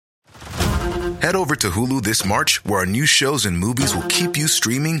Head over to Hulu this March, where our new shows and movies will keep you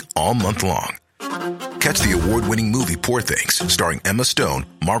streaming all month long. Catch the award-winning movie Poor Things, starring Emma Stone,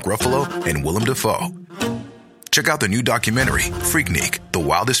 Mark Ruffalo, and Willem Dafoe. Check out the new documentary, Freaknik, The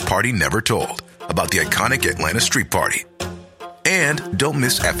Wildest Party Never Told, about the iconic Atlanta Street Party. And don't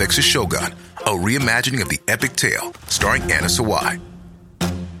miss FX's Shogun, a reimagining of the epic tale, starring Anna Sawai.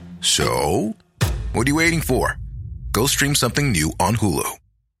 So, what are you waiting for? Go stream something new on Hulu.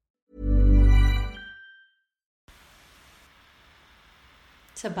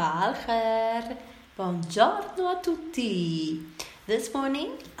 Sabah al-khair. Buongiorno a tutti. This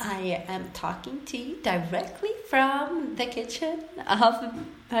morning I am talking to you directly from the kitchen of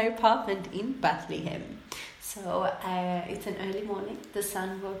my apartment in Bethlehem. So it's an early morning. The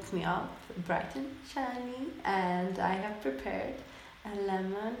sun woke me up bright and shiny, and I have prepared a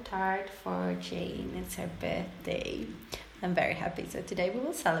lemon tart for Jane. It's her birthday. I'm very happy. So today we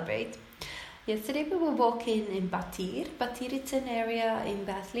will celebrate. Yesterday we were walking in Batir. Batir is an area in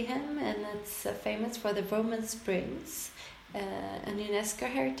Bethlehem, and it's famous for the Roman springs. An UNESCO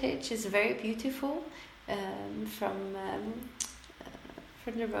heritage is very beautiful from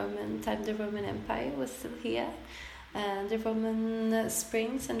the Roman time. The Roman Empire was still here. The Roman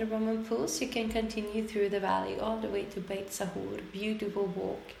springs and the Roman pools. You can continue through the valley all the way to Beit Sahur. Beautiful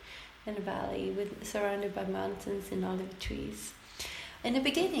walk in the valley surrounded by mountains and olive trees. In the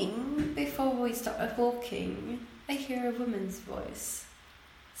beginning, before we started walking, I hear a woman's voice.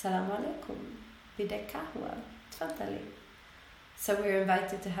 Salam alaikum, bidek kahwa, tfadali. So we're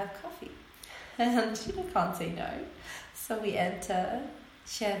invited to have coffee. And she can't say no. So we enter,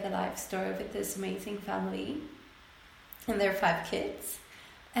 share the life story with this amazing family. And there are 5 kids.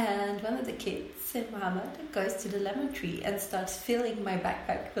 And one of the kids, Muhammad, goes to the lemon tree and starts filling my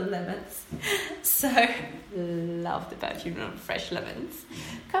backpack with lemons. So, love the perfume of fresh lemons.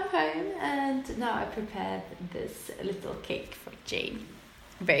 Come home, and now I prepared this little cake for Jane.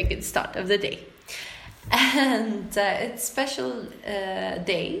 Very good start of the day. And it's a special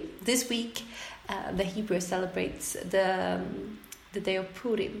day. This week, the Hebrew celebrates the day of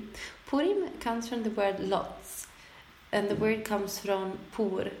Purim. Purim comes from the word lots. And the word comes from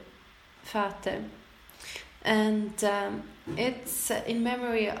pur, fate. And it's in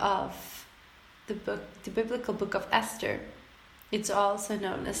memory of the biblical book of Esther. It's also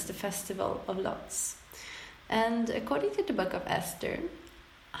known as the Festival of Lots. And according to the book of Esther,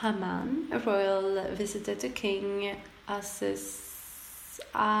 Haman, a royal visitor to King Ahasuerus,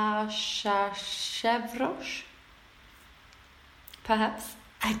 perhaps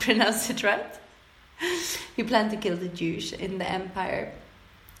I pronounced it right. He planned to kill the Jews in the empire,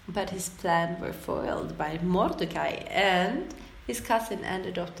 but his plans were foiled by Mordecai and his cousin and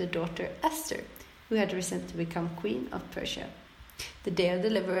adopted daughter Esther, who had risen to become queen of Persia. The day of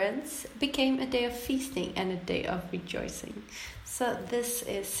deliverance became a day of feasting and a day of rejoicing. So this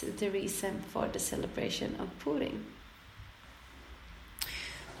is the reason for the celebration of Purim.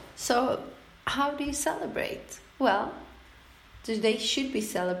 So how do you celebrate? Well, today should be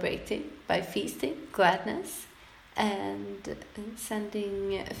celebrating by feasting, gladness, and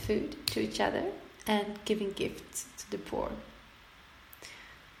sending food to each other and giving gifts to the poor.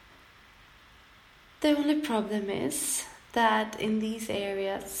 The only problem is that in these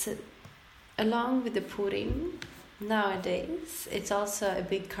areas, along with the Purim, nowadays, it's also a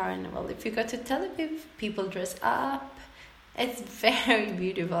big carnival. If you go to Tel Aviv, people dress up. It's very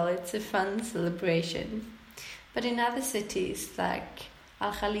beautiful. It's a fun celebration. But in other cities like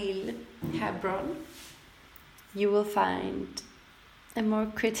Al-Khalil, Hebron, you will find a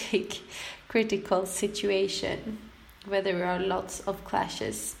more critical situation where there are lots of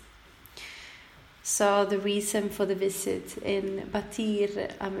clashes. So the reason for the visit in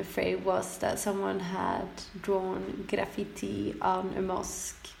Batir, I'm afraid, was that someone had drawn graffiti on a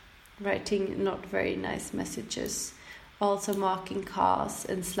mosque, writing not very nice messages, also marking cars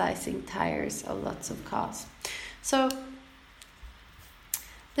and slicing tires of lots of cars. So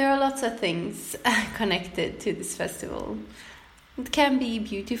there are lots of things connected to this festival. It can be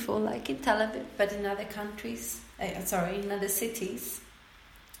beautiful, like in Tel Aviv, but in other countries, in other cities,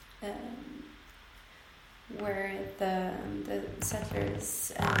 where the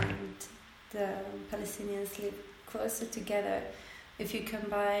settlers and the Palestinians live closer together. If you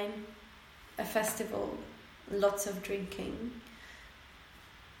combine a festival, lots of drinking,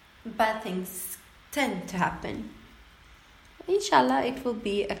 bad things tend to happen. Inshallah, it will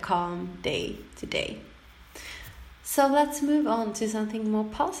be a calm day today. So let's move on to something more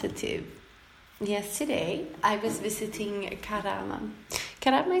positive. Yesterday, I was visiting Karama.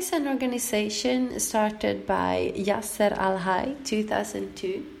 Karama is an organization started by Yasser Al-Hay,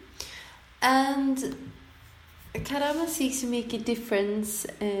 2002. And Karama seeks to make a difference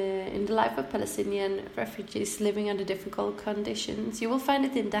in the life of Palestinian refugees living under difficult conditions. You will find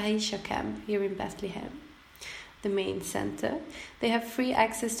it in Dahisha camp here in Bethlehem, the main center. They have free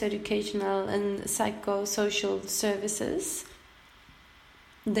access to educational and psychosocial services.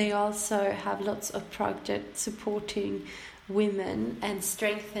 They also have lots of projects supporting women and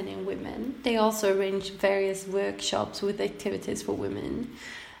strengthening women. They also arrange various workshops with activities for women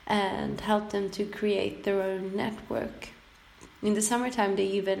and help them to create their own network. In the summertime,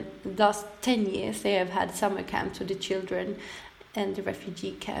 the last 10 years, they have had summer camps for the children and the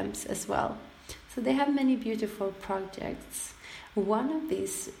refugee camps as well. So they have many beautiful projects. One of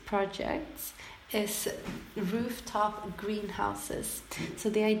these projects is rooftop greenhouses. So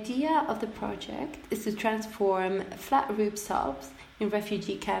the idea of the project is to transform flat rooftops in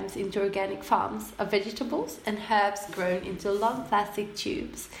refugee camps into organic farms of vegetables and herbs grown into long plastic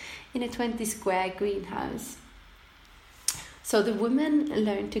tubes in a 20-square greenhouse. So the women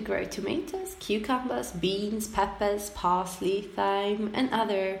learn to grow tomatoes, cucumbers, beans, peppers, parsley, thyme, and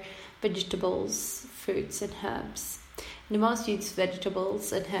other vegetables, fruits, and herbs. The most used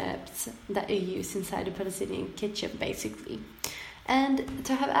vegetables and herbs that are used inside a Palestinian kitchen, basically. And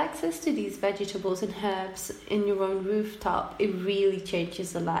to have access to these vegetables and herbs in your own rooftop, it really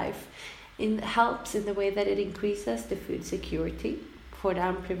changes the life. It helps in the way that it increases the food security for the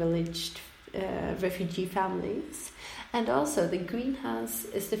unprivileged refugee families. And also the greenhouse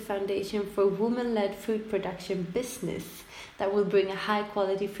is the foundation for women-led food production business that will bring a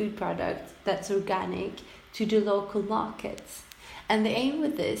high-quality food product that's organic to the local markets. And the aim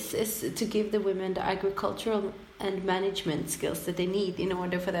with this is to give the women the agricultural and management skills that they need in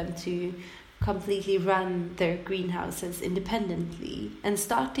order for them to completely run their greenhouses independently. And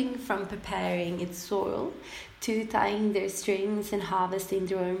starting from preparing its soil to tying their strings and harvesting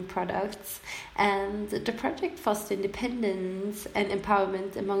their own products. And the project fosters independence and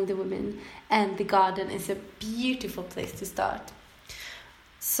empowerment among the women, and the garden is a beautiful place to start.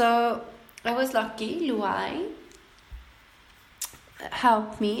 So I was lucky. Luai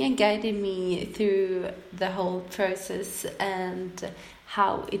helped me and guided me through the whole process and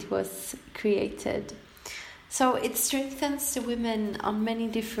how it was created. So it strengthens the women on many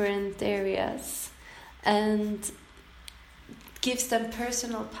different areas and gives them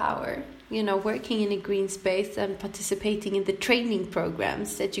personal power. You know, working in a green space and participating in the training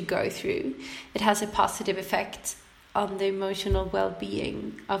programs that you go through, it has a positive effect on the emotional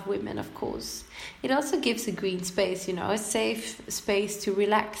well-being of women, of course. It also gives a green space, you know, a safe space to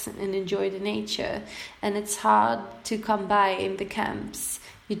relax and enjoy the nature. And it's hard to come by in the camps.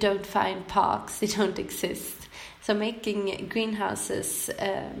 You don't find parks, they don't exist. So making greenhouses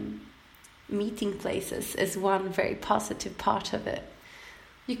meeting places is one very positive part of it.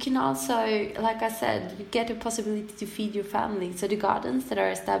 You can also, like I said, you get a possibility to feed your family. So the gardens that are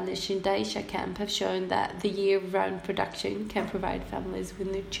established in Daisha camp have shown that the year-round production can provide families with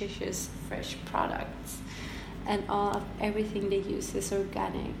nutritious, fresh products. And everything they use is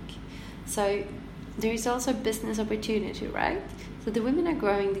organic. So there is also business opportunity, right? So the women are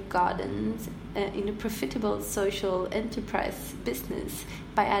growing the gardens in a profitable social enterprise business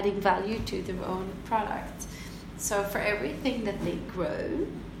by adding value to their own product. So for everything that they grow,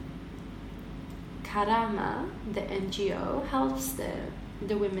 Karama, the NGO, helps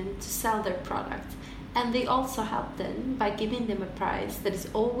the women to sell their product. And they also help them by giving them a price that is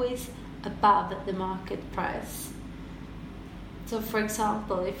always above the market price. So for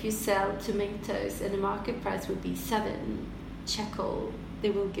example, if you sell tomatoes and the market price would be 7 shekel, they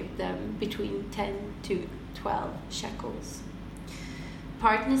will give them between 10 to 12 shekels.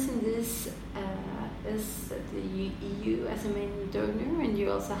 Partners in this is the EU as a main donor, and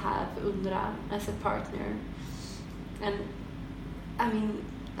you also have UNRWA as a partner. And I mean,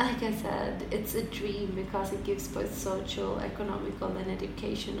 like I said, it's a dream because it gives both social, economical, and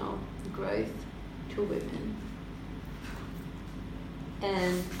educational growth to women.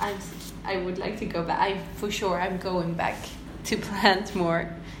 And I would like to go back. I'm going back to plant more.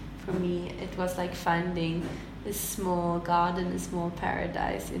 For me, it was like finding a small garden, a small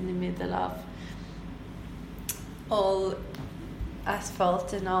paradise in the middle of all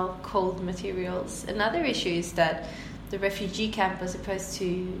asphalt and all cold materials. Another issue is that the refugee camp was supposed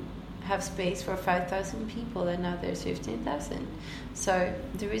to have space for 5,000 people, and now there's 15,000. So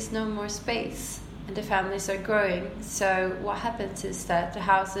there is no more space, and the families are growing. So what happens is that the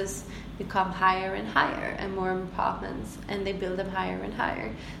houses become higher and higher, and more apartments, and they build them higher and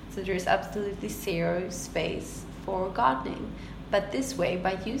higher. So there's absolutely zero space for gardening. But this way,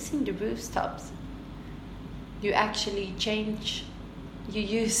 by using the rooftops, you actually change you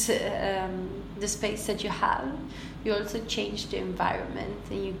use the space that you have, you also change the environment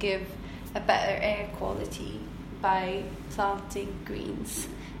and you give a better air quality by planting greens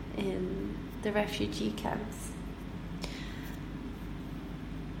in the refugee camps.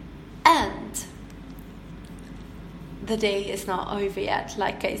 And the day is not over yet,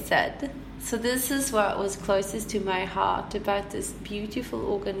 like I said. So this is what was closest to my heart about this beautiful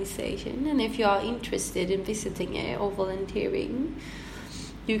organization. And if you are interested in visiting it or volunteering,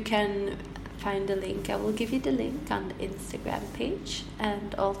 you can find the link. I will give you the link on the Instagram page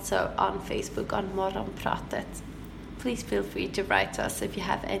and also on Facebook on Morgonpratet. Please feel free to write us if you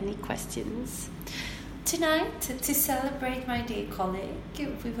have any questions. Tonight, to celebrate my day colleague,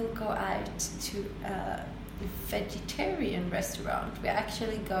 we will go out to a vegetarian restaurant. We're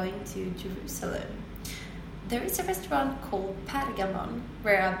actually going to Jerusalem. There is a restaurant called Pergamon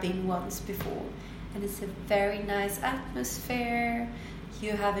where I've been once before, and it's a very nice atmosphere.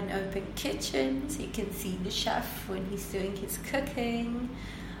 You have an open kitchen, so you can see the chef when he's doing his cooking.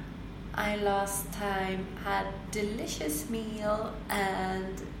 I last time had a delicious meal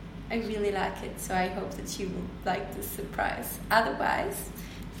and I really like it, so I hope that you will like the surprise. Otherwise,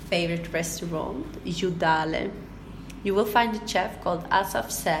 favorite restaurant, Judale. You will find a chef called Asaf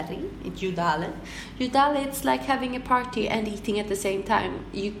Seri in Judale. Judale, it's like having a party and eating at the same time.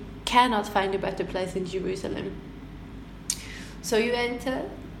 You cannot find a better place in Jerusalem. So you enter,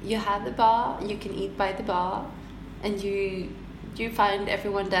 you have the bar, you can eat by the bar, and you find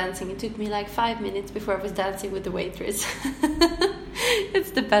everyone dancing. It took me like 5 minutes before I was dancing with the waitress.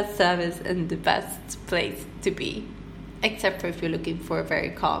 It's the best service and the best place to be. Except for if you're looking for a very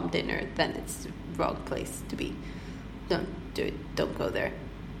calm dinner, then it's the wrong place to be. Don't do it. Don't go there.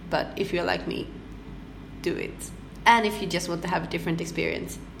 But if you're like me, do it. And if you just want to have a different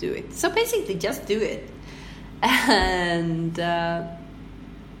experience, do it. So basically, just do it. And I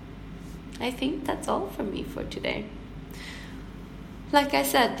think that's all from me for today. Like I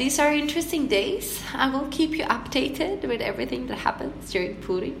said, these are interesting days. I will keep you updated with everything that happens during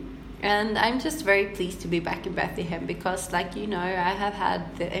Purim. And I'm just very pleased to be back in Bethlehem because, like you know, I have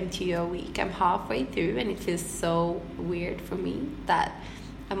had the MTO week. I'm halfway through and it feels so weird for me that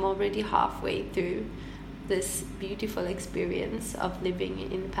I'm already halfway through this beautiful experience of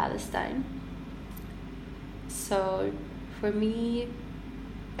living in Palestine. So for me,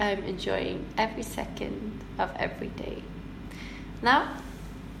 I'm enjoying every second of every day. Now,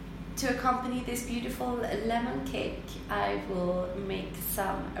 to accompany this beautiful lemon cake, I will make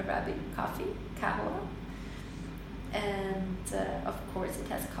some Arabic coffee, kahwa. And of course it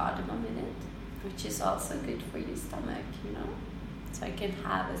has cardamom in it, which is also good for your stomach, you know. So I can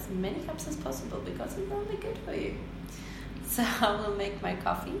have as many cups as possible because it's only good for you. So I will make my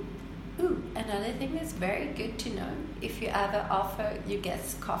coffee. Ooh, another thing that's very good to know, if you ever offer your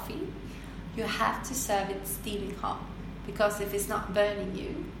guests coffee, you have to serve it steaming hot. Because if it's not burning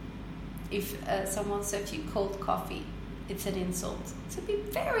you, if someone serves you cold coffee, it's an insult. So be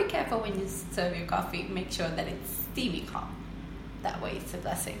very careful when you serve your coffee. Make sure that it's steaming hot. That way it's a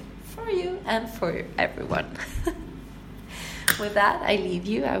blessing for you and for everyone. With that, I leave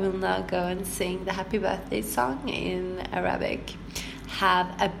you. I will now go and sing the happy birthday song in Arabic.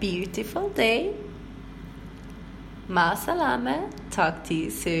 Have a beautiful day. Ma salama. Talk to you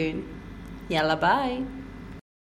soon. Yalla bye.